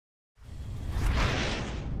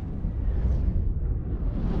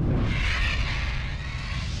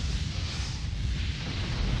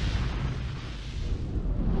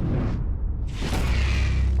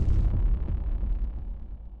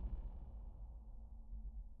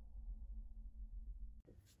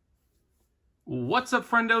What's up,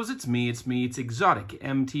 friendos? It's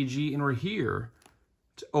ExoticMTG, and we're here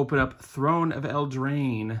to open up Throne of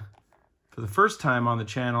Eldraine for the first time on the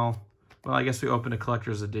channel. Well, I guess we opened a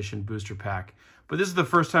Collector's Edition booster pack, but this is the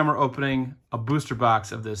first time we're opening a booster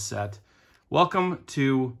box of this set. Welcome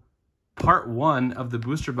to part 1 of the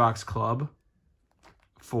Booster Box Club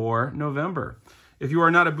for November. If you are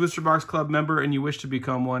not a Booster Box Club member and you wish to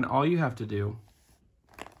become one, all you have to do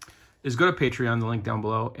is go to Patreon, the link down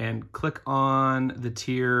below, and click on the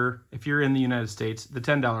tier, if you're in the United States, the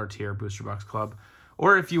 $10 tier, Booster Box Club.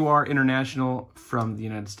 Or if you are international from the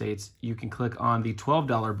United States, you can click on the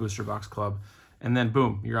 $12 Booster Box Club, and then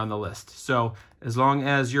boom, you're on the list. So as long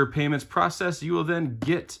as your payments process, you will then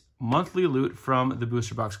get monthly loot from the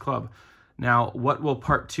Booster Box Club. Now, what will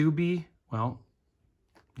part 2 be? Well,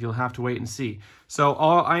 you'll have to wait and see. So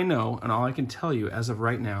all I know, and all I can tell you as of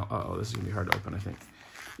right now, uh-oh, this is gonna be hard to open, I think.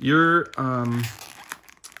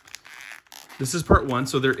 This is part 1,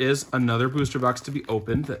 so there is another booster box to be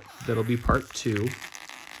opened that'll be part 2,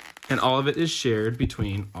 and all of it is shared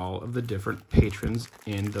between all of the different patrons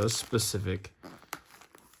in those specific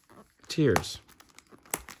tiers.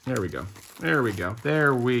 There we go. There we go.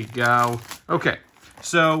 There we go. Okay,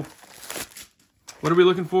 so what are we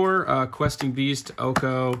looking for? Questing Beast,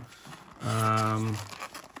 Oko.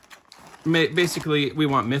 Basically, we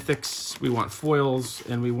want mythics, we want foils,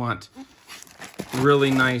 and we want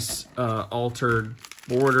really nice altered,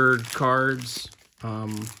 bordered cards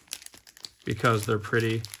because they're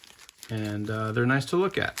pretty and they're nice to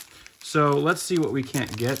look at. So let's see what we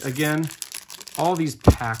can't get. Again, all these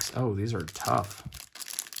packs, oh, these are tough.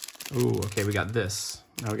 Ooh, okay, we got this.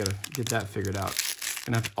 Now we gotta get that figured out.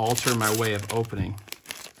 Gonna have to alter my way of opening.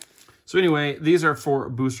 So anyway, these are for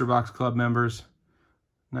Booster Box Club members.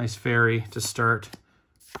 Nice fairy to start.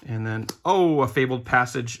 And then, oh, a Fabled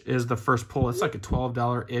Passage is the first pull. It's like a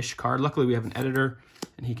 $12-ish card. Luckily, we have an editor,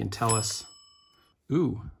 and he can tell us.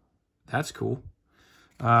 Ooh, that's cool.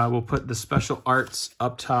 We'll put the special arts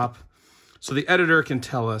up top. So the editor can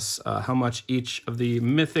tell us how much each of the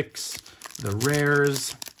mythics, the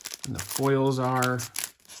rares, and the foils are.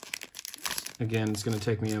 Again, it's going to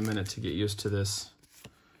take me a minute to get used to this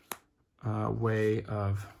way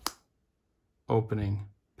of opening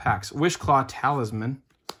packs. Wishclaw Talisman.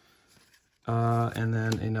 And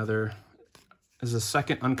then another is a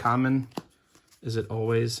second uncommon. Is it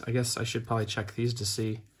always? I guess I should probably check these to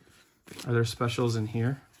see. Are there specials in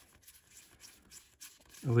here?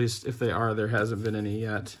 At least if they are, there hasn't been any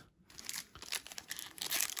yet.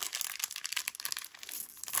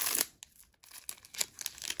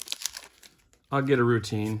 I'll get a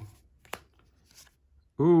routine.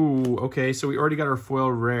 Ooh, okay, so we already got our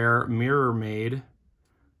foil rare Mirror Maid.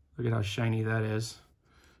 Look at how shiny that is.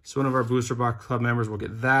 So one of our Booster Box Club members will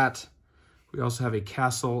get that. We also have a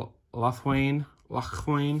Castle Lothwain.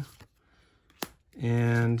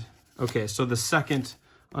 And, okay, so the second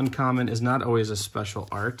uncommon is not always a special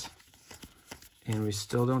art. And we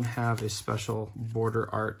still don't have a special border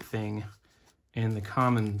art thing in the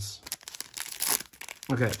commons.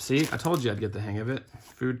 Okay, see, I told you I'd get the hang of it.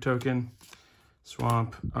 Food token,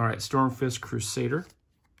 swamp. All right, Stormfist Crusader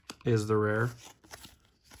is the rare.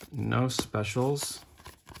 No specials.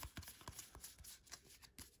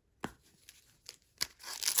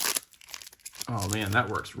 Oh man, that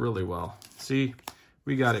works really well. See,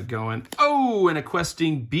 we got it going. Oh, and a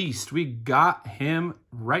Questing Beast. We got him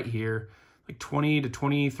right here, like $20 to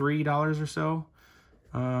 $23 or so.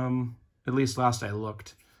 At least last I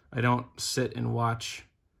looked. I don't sit and watch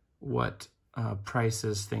what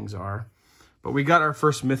prices things are. But we got our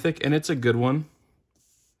first mythic, and it's a good one.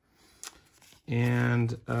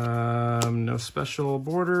 And no special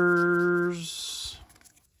borders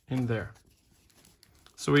in there.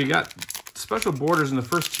 So we got special borders in the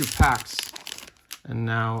first 2 packs, and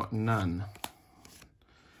now none.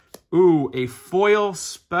 Ooh, a foil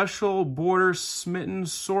special border Smitten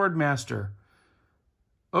Swordmaster.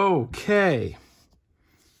 Okay.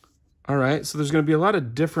 All right, so there's going to be a lot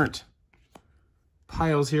of different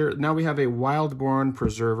piles here. Now we have a Wildborn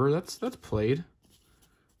Preserver. That's played.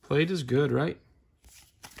 Played is good, right?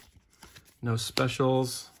 No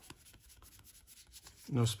specials.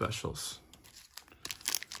 No specials.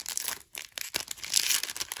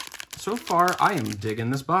 So far, I am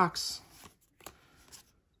digging this box.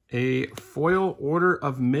 A foil Order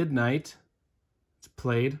of Midnight. It's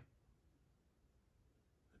played.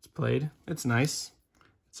 It's played. It's nice.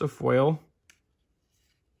 It's a foil.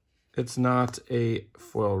 It's not a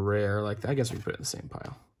foil rare like that. I guess we can put it in the same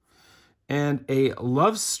pile. And a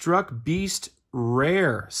Lovestruck Beast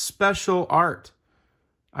rare special art.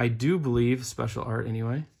 I do believe special art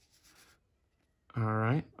anyway. All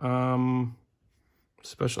right.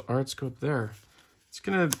 special arts go up there. It's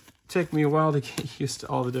going to take me a while to get used to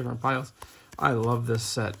all the different piles. I love this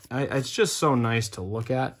set. It's just so nice to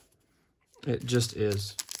look at. It just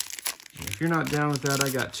is. And if you're not down with that, I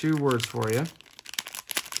got 2 words for you.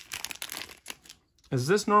 Is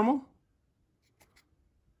this normal?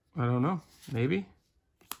 I don't know. Maybe.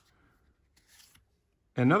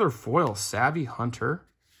 Another foil, Savvy Hunter.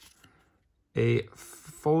 A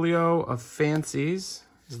folio of fancies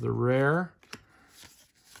is the rare.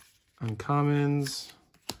 Uncommons.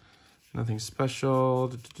 Nothing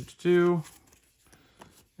special.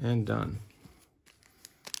 And done.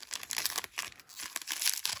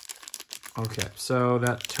 Okay, so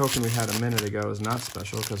that token we had a minute ago is not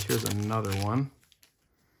special because here's another one.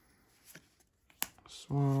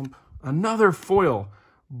 Swamp. Another foil.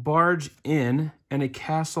 Barge Inn and a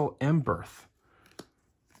Castle Emberth.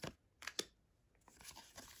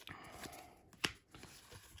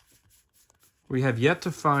 We have yet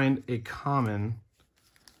to find a common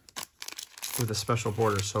with a special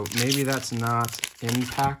border, so maybe that's not in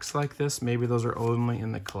packs like this. Maybe those are only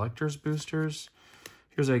in the collector's boosters.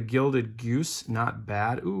 Here's a Gilded Goose, not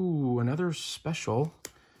bad. Ooh, another special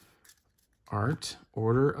art.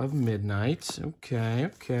 Order of Midnight. Okay,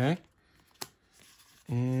 okay.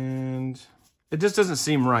 And it just doesn't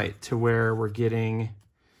seem right to where we're getting...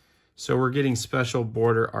 So we're getting special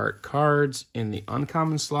border art cards in the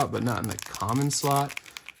uncommon slot, but not in the common slot.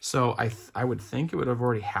 So I would think it would have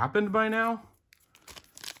already happened by now.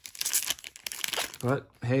 But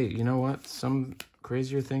hey, you know what? Some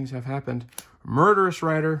crazier things have happened. Murderous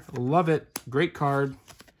Rider, love it. Great card.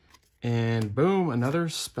 And boom, another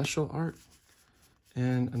special art.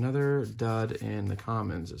 And another dud in the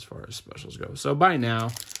commons as far as specials go. So by now,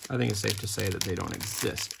 I think it's safe to say that they don't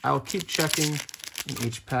exist. I'll keep checking in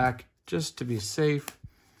each pack just to be safe.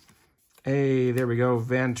 Hey, there we go.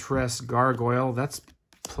 Vantress Gargoyle. That's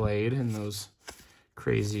played in those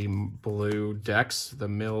crazy blue decks. The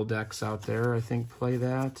mill decks out there, I think, play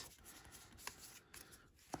that.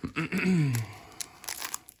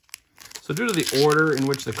 So due to the order in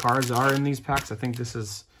which the cards are in these packs, I think this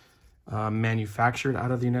is manufactured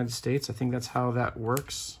out of the United States. I think that's how that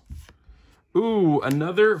works. Ooh,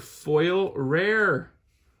 another foil rare.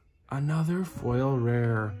 Another foil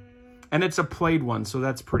rare. And it's a played one, so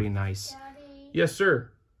that's pretty nice. Daddy. Yes,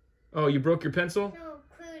 sir. Oh, you broke your pencil? No,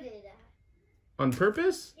 who did that? On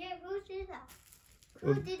purpose? Yeah, who did that?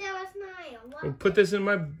 Who did that last night? Well, put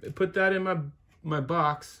that in my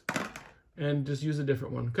box and just use a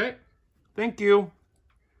different one, okay? Thank you.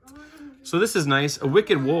 So this is nice. A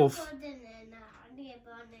Wicked Wolf.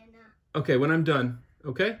 Okay, when I'm done,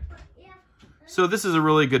 okay? Yeah. So this is a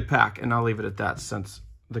really good pack, and I'll leave it at that since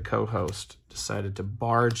the co-host decided to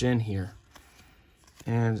barge in here.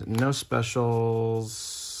 And no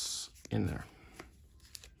specials in there.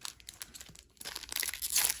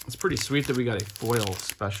 It's pretty sweet that we got a foil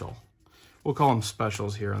special. We'll call them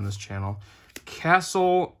specials here on this channel.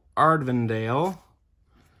 Castle Ardvendale.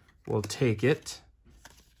 We'll take it.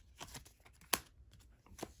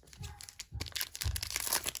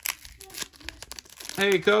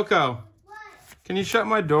 Hey, Coco. What? Can you shut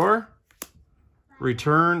my door?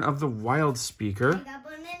 Return of the Wild Speaker.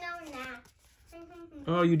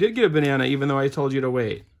 Oh, you did get a banana even though I told you to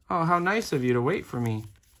wait. Oh, how nice of you to wait for me.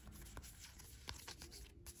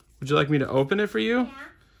 Would you like me to open it for you? Yeah,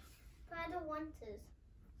 but I don't want to.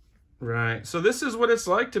 Right. So this is what it's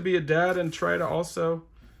like to be a dad and try to also,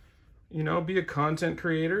 you know, be a content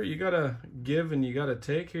creator. You gotta give and you gotta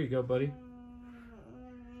take. Here you go, buddy.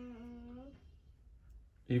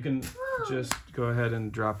 You can just go ahead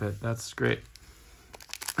and drop it. That's great.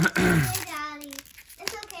 Hey, Daddy.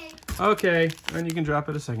 It's okay. Okay, and you can drop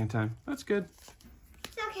it a second time. That's good.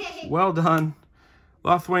 It's okay. Well done.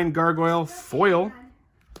 Lothwain Gargoyle foil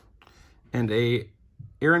and a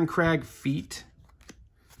Aaron Crag feet.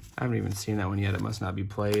 I haven't even seen that one yet. It must not be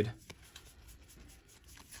played.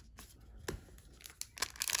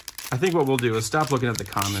 I think what we'll do is stop looking at the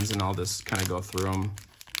commons and I'll just kind of go through them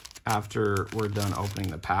after we're done opening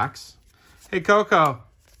the packs. Hey, Coco.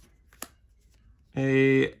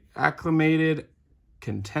 A acclimated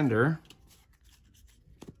contender.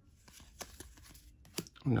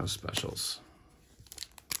 No specials.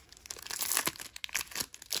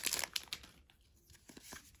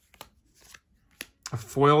 A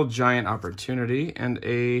foil giant opportunity and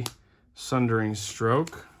a sundering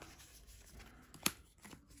stroke.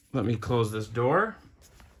 Let me close this door.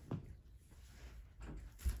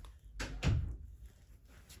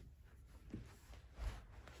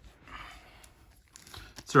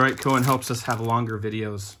 It's all right, Cohen helps us have longer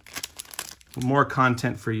videos. More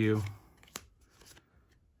content for you.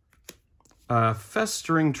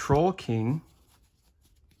 Festering Troll King.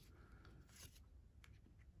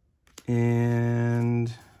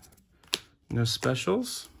 And no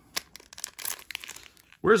specials.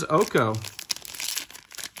 Where's Oko?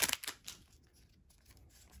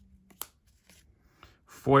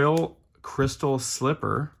 Foil Crystal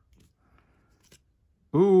Slipper.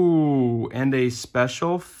 Ooh, and a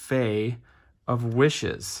special Fae of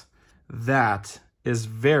Wishes. That is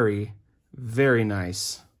very, very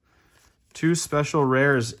nice. 2 special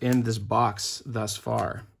rares in this box thus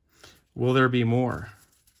far. Will there be more?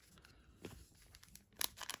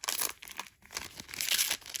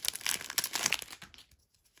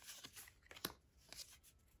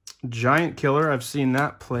 Giant Killer, I've seen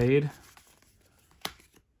that played.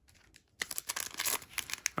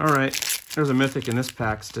 All right, there's a mythic in this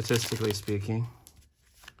pack, statistically speaking.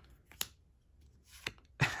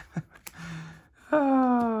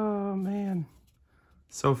 Oh, man.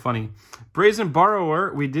 So funny. Brazen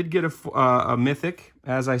Borrower, we did get a mythic,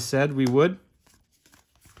 as I said we would.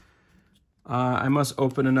 I must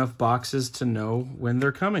open enough boxes to know when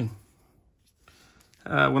they're coming.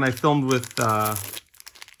 When I filmed with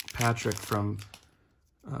Patrick from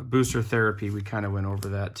Booster Therapy, we kind of went over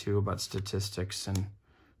that too, about statistics and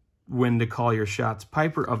when to call your shots.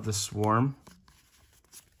 Piper of the Swarm.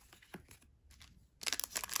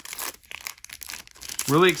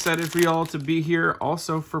 Really excited for y'all to be here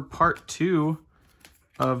also for part 2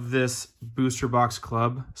 of this Booster Box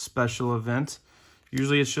Club special event.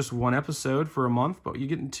 Usually it's just 1 episode for a month, but you're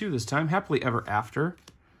getting 2 this time. Happily Ever After.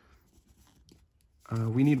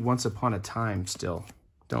 We need Once Upon a Time still,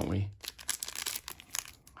 don't we?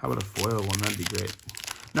 How about a foil one? That'd be great.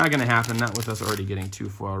 Not going to happen, not with us already getting 2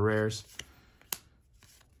 foil rares.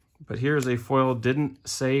 But here's a foil Didn't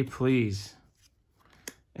Say Please.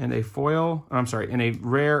 And a foil, I'm sorry, and a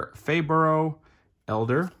rare Faeborough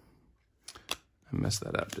Elder. I messed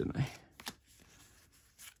that up, didn't I?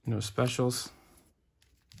 No specials.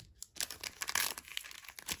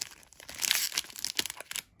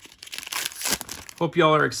 Hope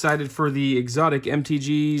y'all are excited for the Exotic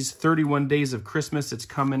MTG's 31 Days of Christmas. It's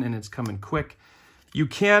coming, and it's coming quick. You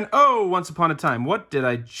can, oh, Once Upon a Time. What did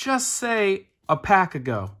I just say a pack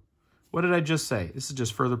ago? What did I just say? This is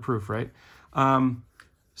just further proof, right?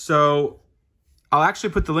 So I'll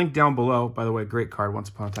actually put the link down below. By the way, great card, Once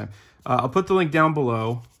Upon a Time. I'll put the link down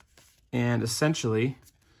below, and essentially,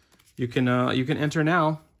 you can enter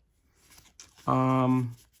now.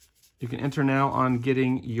 You can enter now on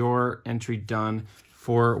getting your entry done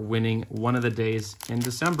for winning one of the days in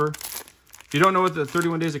December. If you don't know what the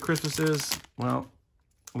 31 Days of Christmas is, well,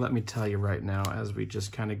 let me tell you right now as we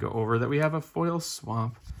just kind of go over that we have a foil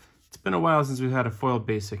swamp. It's been a while since we've had a foil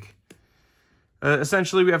basic.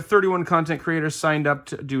 Essentially, we have 31 content creators signed up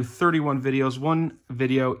to do 31 videos, 1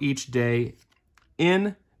 video each day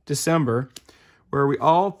in December, where we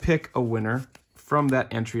all pick a winner from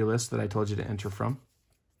that entry list that I told you to enter from.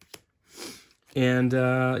 And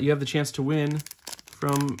you have the chance to win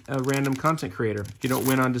from a random content creator. If you don't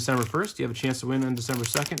win on December 1st, you have a chance to win on December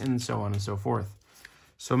 2nd, and so on and so forth.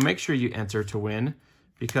 So make sure you enter to win,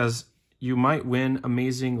 because you might win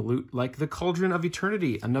amazing loot like the Cauldron of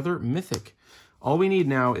Eternity, another mythic. All we need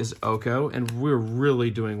now is Oko, and we're really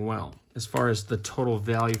doing well. As far as the total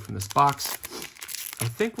value from this box, I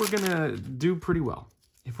think we're going to do pretty well,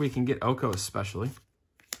 if we can get Oko especially.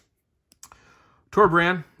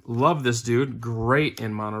 Torbrand, love this dude. Great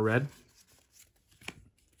in mono red.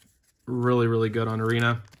 Really, really good on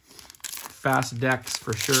Arena. Fast decks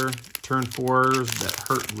for sure. Turn 4s that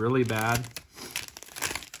hurt really bad.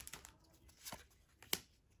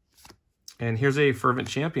 And here's a Fervent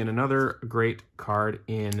Champion, another great card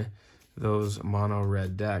in those mono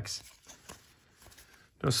red decks.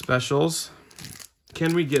 No specials.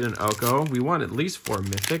 Can we get an Oko? We want at least 4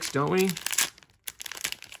 mythics, don't we?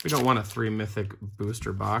 We don't want a 3 mythic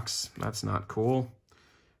booster box. That's not cool.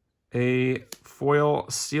 A foil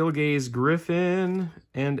Steel Gaze Griffin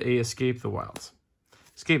and a Escape the Wilds.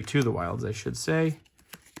 Escape to the Wilds, I should say.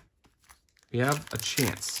 We have a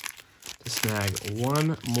chance to snag 1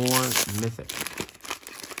 more mythic.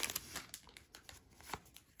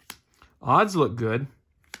 Odds look good.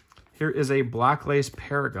 Here is a Black Lace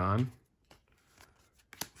Paragon,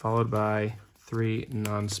 followed by 3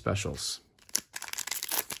 non-specials.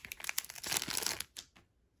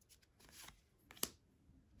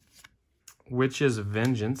 Witch's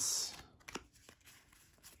Vengeance.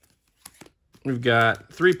 We've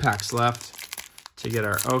got 3 packs left to get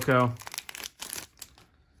our Oko.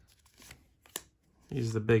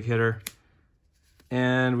 He's the big hitter.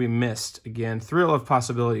 And we missed again. Thrill of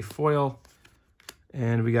Possibility foil.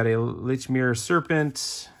 And we got a Lichmere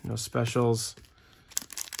Serpent, no specials.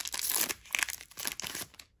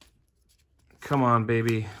 Come on,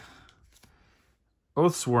 baby.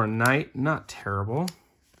 Oathsworn Knight, not terrible.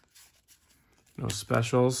 No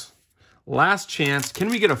specials. Last chance, can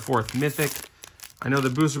we get a 4th Mythic? I know the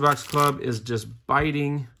Booster Box Club is just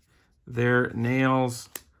biting their nails,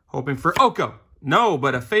 hoping for Oko. No,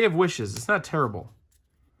 but a Fae of Wishes, it's not terrible.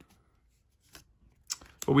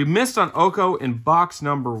 But we missed on Oko in box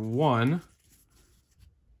number 1.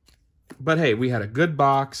 But hey, we had a good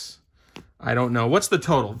box. I don't know. What's the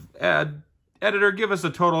total? Editor, give us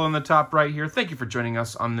a total on the top right here. Thank you for joining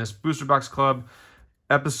us on this Booster Box Club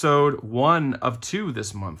episode 1 of 2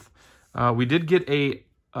 this month. We did get a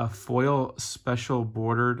foil special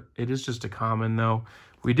bordered. It is just a common, though.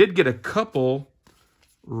 We did get a couple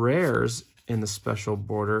rares in the special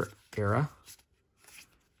border era.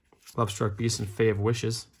 Lovestruck Beast and Fae of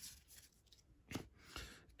Wishes.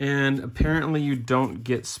 And apparently you don't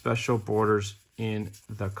get special borders in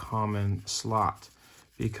the common slot,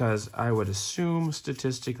 because I would assume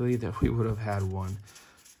statistically that we would have had one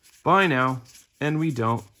by now, and we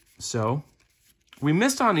don't. So we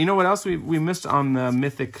missed on, you know what else? We missed on the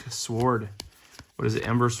Mythic Sword. What is it,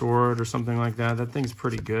 Ember Sword or something like that? That thing's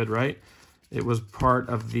pretty good, right? It was part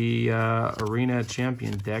of the Arena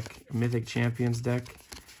Champion deck, Mythic Champions deck.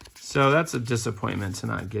 So that's a disappointment to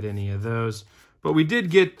not get any of those. But we did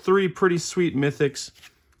get 3 pretty sweet Mythics.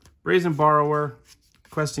 Brazen Borrower,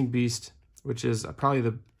 Questing Beast, which is probably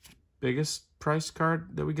the biggest price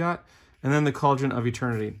card that we got. And then the Cauldron of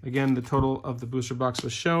Eternity. Again, the total of the booster box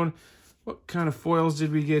was shown. What kind of foils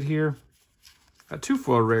did we get here? 2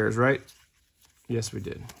 foil rares, right? Yes, we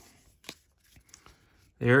did.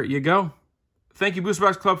 There you go. Thank you, Booster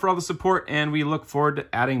Box Club, for all the support, and we look forward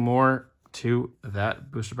to adding more to that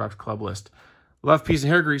Booster Box Club list. Love, peace,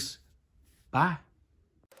 and hair grease. Bye.